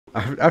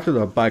After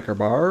the biker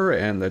bar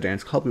and the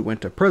dance club, we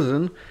went to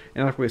prison,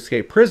 and after we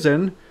escaped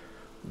prison,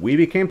 we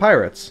became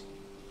pirates.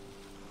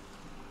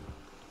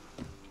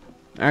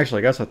 Actually,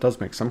 I guess that does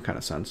make some kind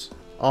of sense.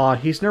 Aw,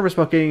 he's nervous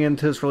about getting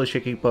into this really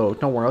shaky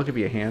boat. Don't worry, I'll give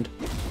you a hand.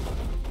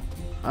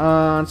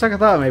 On second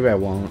thought, maybe I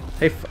won't.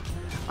 Hey,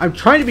 I'm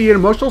trying to be an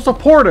emotional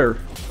supporter!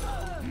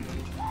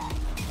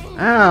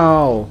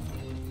 Ow!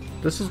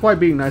 This is why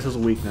being nice is a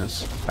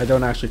weakness. I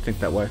don't actually think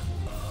that way.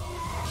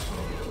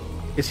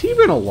 Is he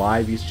even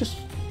alive? He's just...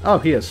 Oh,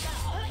 he is.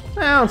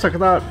 On second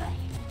thought.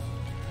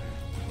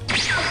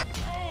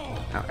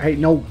 Hey,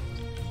 no.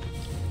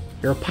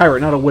 You're a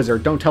pirate, not a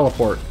wizard. Don't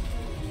teleport.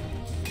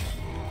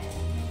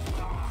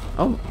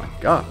 Oh my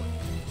god.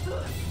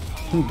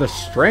 The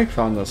strength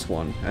on this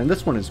one. And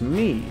this one is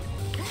me.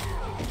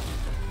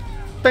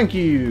 Thank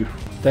you.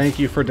 Thank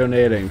you for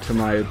donating to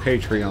my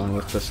Patreon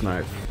with this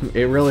knife.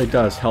 It really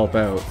does help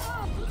out.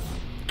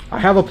 I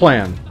have a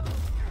plan.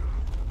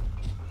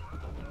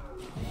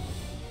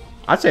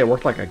 I'd say it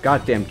worked like a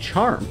goddamn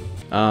charm.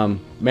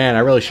 Man, I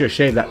really should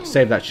have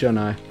saved that, shouldn't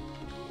I?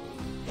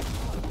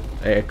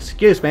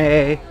 Excuse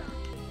me.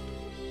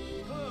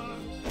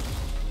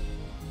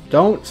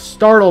 Don't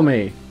startle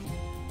me.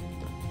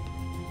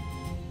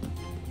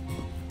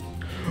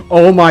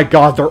 Oh my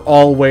god, they're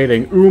all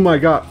waiting. Oh my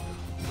god.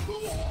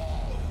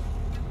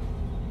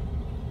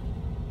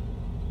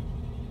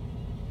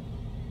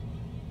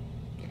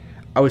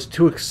 I was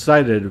too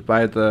excited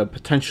by the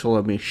potential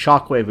of me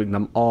shockwaving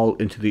them all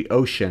into the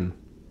ocean.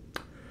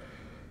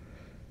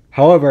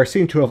 However, I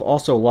seem to have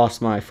also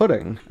lost my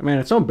footing. I mean,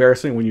 it's so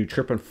embarrassing when you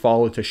trip and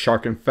fall into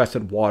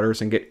shark-infested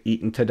waters and get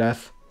eaten to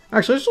death.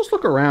 Actually, let's just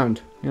look around,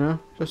 you know?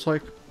 Just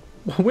like,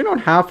 we don't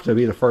have to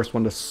be the first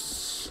one to...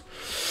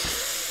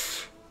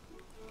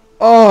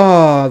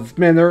 Oh,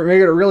 man, they're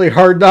making it really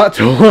hard not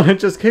to want to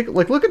just kick...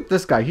 Like, look at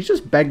this guy. He's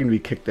just begging to be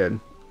kicked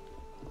in.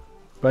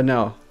 But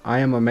no, I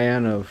am a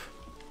man of...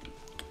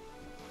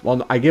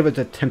 Well, I give it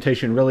to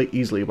temptation really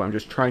easily, but I'm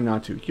just trying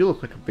not to. You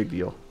look like a big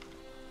deal.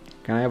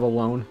 Can I have a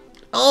loan?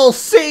 I'll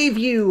save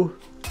you!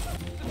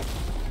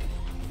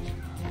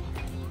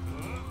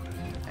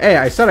 Hey,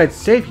 I said I'd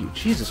save you.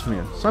 Jesus,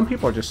 man. Some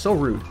people are just so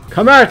rude.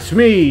 Come at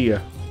me!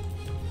 I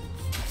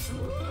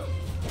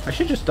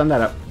should have just done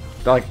that up.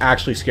 That, like,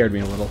 actually scared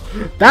me a little.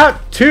 That,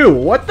 too!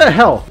 What the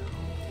hell?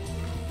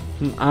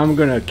 I'm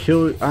gonna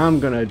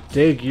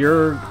dig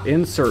your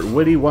insert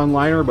witty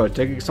one-liner about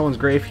digging someone's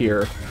grave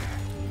here.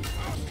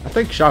 I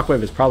think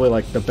Shockwave is probably,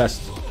 like, the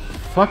best...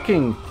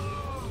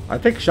 I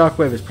think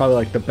Shockwave is probably,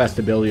 like, the best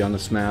ability on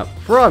this map.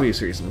 For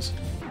obvious reasons.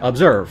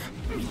 Observe.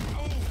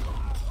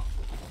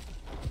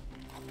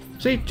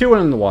 See? 2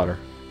 in the water.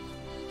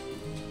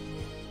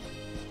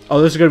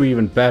 Oh, this is gonna be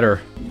even better.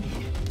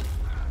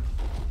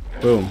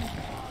 Boom.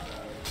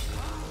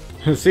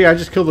 See, I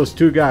just killed those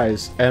 2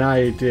 guys, and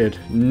I did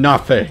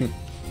nothing.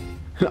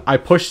 I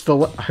pushed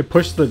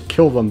the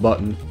kill them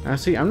button. Now,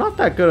 see, I'm not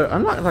that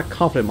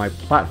confident in my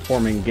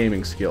platforming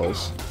gaming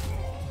skills.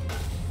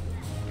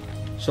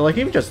 So, like,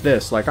 even just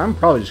this, like, I'm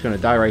probably just gonna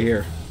die right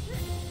here.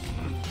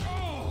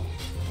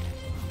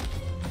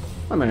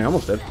 I mean, I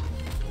almost did.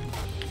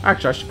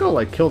 Actually, I should go,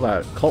 like, kill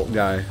that cult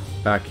guy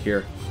back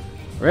here.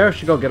 Or maybe I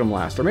should go get him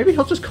last. Or maybe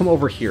he'll just come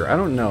over here. I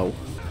don't know.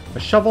 A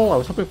shovel? I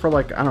was hoping for,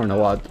 like, I don't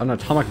know, an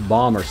atomic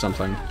bomb or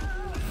something.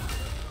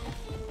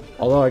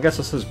 Although, I guess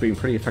this is being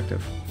pretty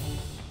effective.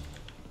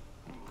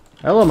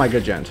 Hello, my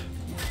good gent.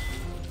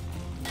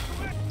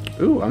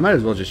 Ooh, I might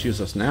as well just use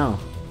this now.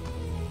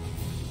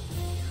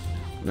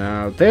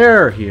 Now,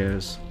 there he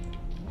is.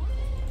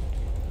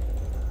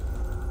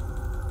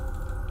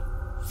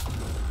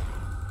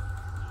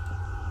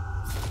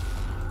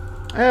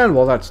 And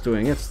while that's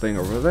doing its thing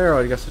over there,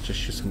 I guess I'll just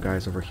shoot some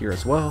guys over here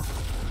as well.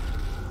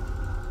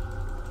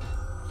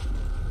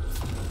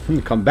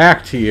 Come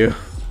back to you.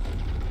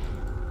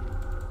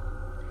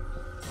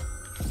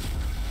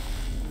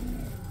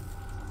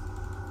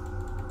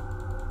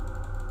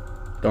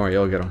 Don't worry,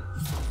 you'll get him.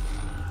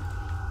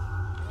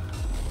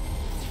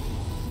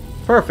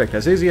 Perfect,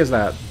 as easy as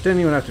that.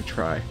 Didn't even have to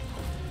try.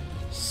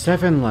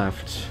 7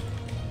 left.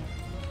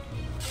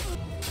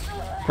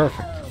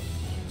 Perfect.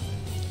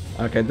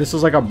 Okay, this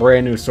is like a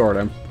brand new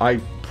sword. I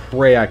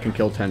pray I can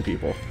kill 10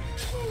 people.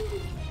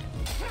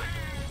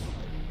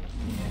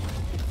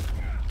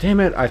 Damn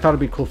it, I thought it'd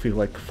be cool if he,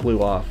 like,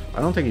 flew off.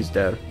 I don't think he's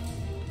dead.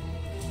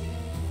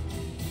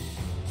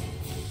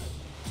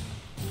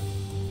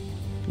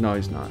 No,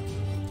 he's not.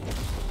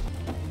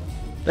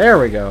 There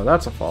we go,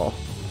 that's a fall.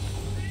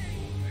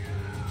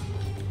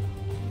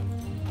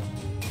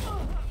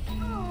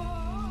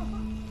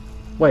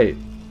 Wait.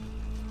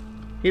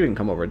 He didn't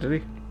come over, did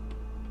he?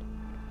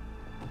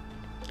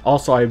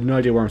 Also, I have no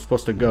idea where I'm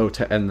supposed to go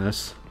to end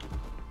this.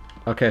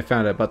 Okay, I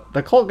found it, but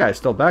the cult guy's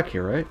still back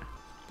here, right?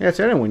 Yeah, it's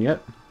anyone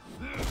yet.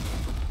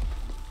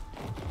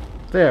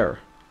 There.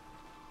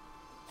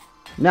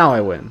 Now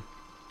I win.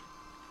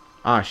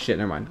 Ah, shit,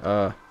 never mind.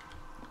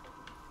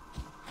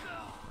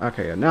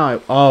 Okay, yeah, now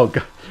I... Oh,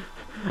 God.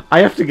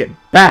 I have to get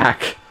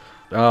back!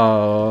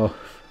 Oh...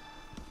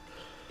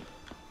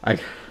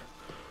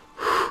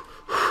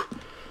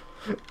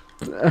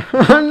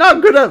 I'm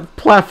not good at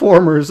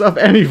platformers of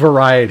any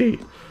variety.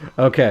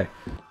 Okay.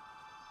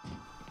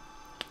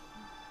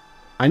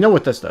 I know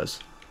what this does.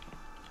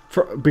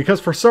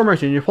 Because for some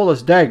reason you pull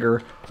this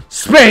dagger.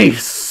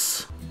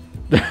 Space!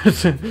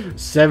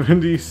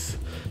 70,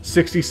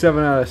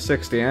 67 out of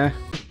 60, eh?